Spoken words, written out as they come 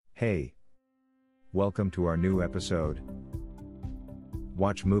Hey! Welcome to our new episode.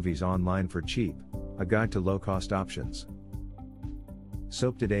 Watch movies online for cheap, a guide to low-cost options.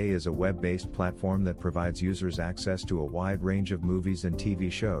 Soap2day is a web-based platform that provides users access to a wide range of movies and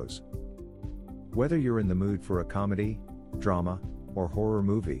TV shows. Whether you're in the mood for a comedy, drama, or horror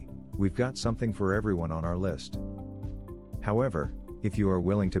movie, we've got something for everyone on our list. However, if you are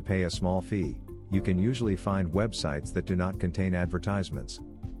willing to pay a small fee, you can usually find websites that do not contain advertisements.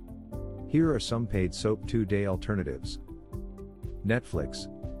 Here are some paid Soap2day alternatives. Netflix.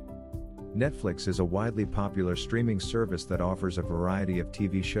 Netflix is a widely popular streaming service that offers a variety of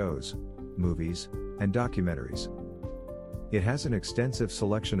TV shows, movies, and documentaries. It has an extensive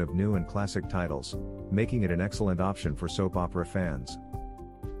selection of new and classic titles, making it an excellent option for soap opera fans.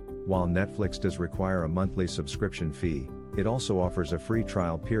 While Netflix does require a monthly subscription fee, it also offers a free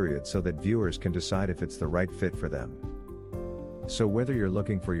trial period so that viewers can decide if it's the right fit for them. So whether you're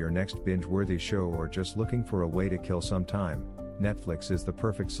looking for your next binge-worthy show or just looking for a way to kill some time, Netflix is the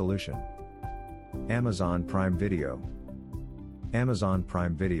perfect solution. Amazon Prime Video. Amazon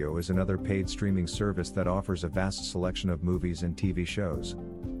Prime Video is another paid streaming service that offers a vast selection of movies and TV shows.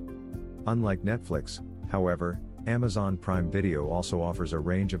 Unlike Netflix, however, Amazon Prime Video also offers a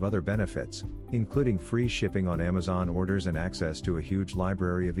range of other benefits, including free shipping on Amazon orders and access to a huge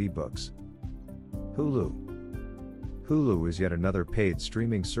library of ebooks. Hulu. Hulu is yet another paid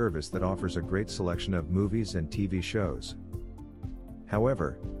streaming service that offers a great selection of movies and TV shows.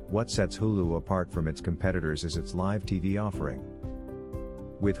 However, what sets Hulu apart from its competitors is its live TV offering.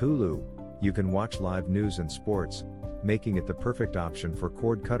 With Hulu, you can watch live news and sports, making it the perfect option for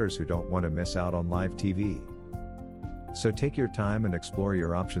cord cutters who don't want to miss out on live TV. So take your time and explore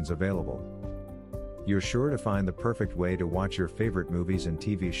your options available. You're sure to find the perfect way to watch your favorite movies and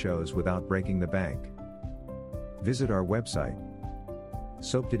TV shows without breaking the bank. Visit our website,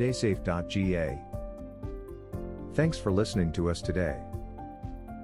 soap2daysafe.ga. Thanks for listening to us today.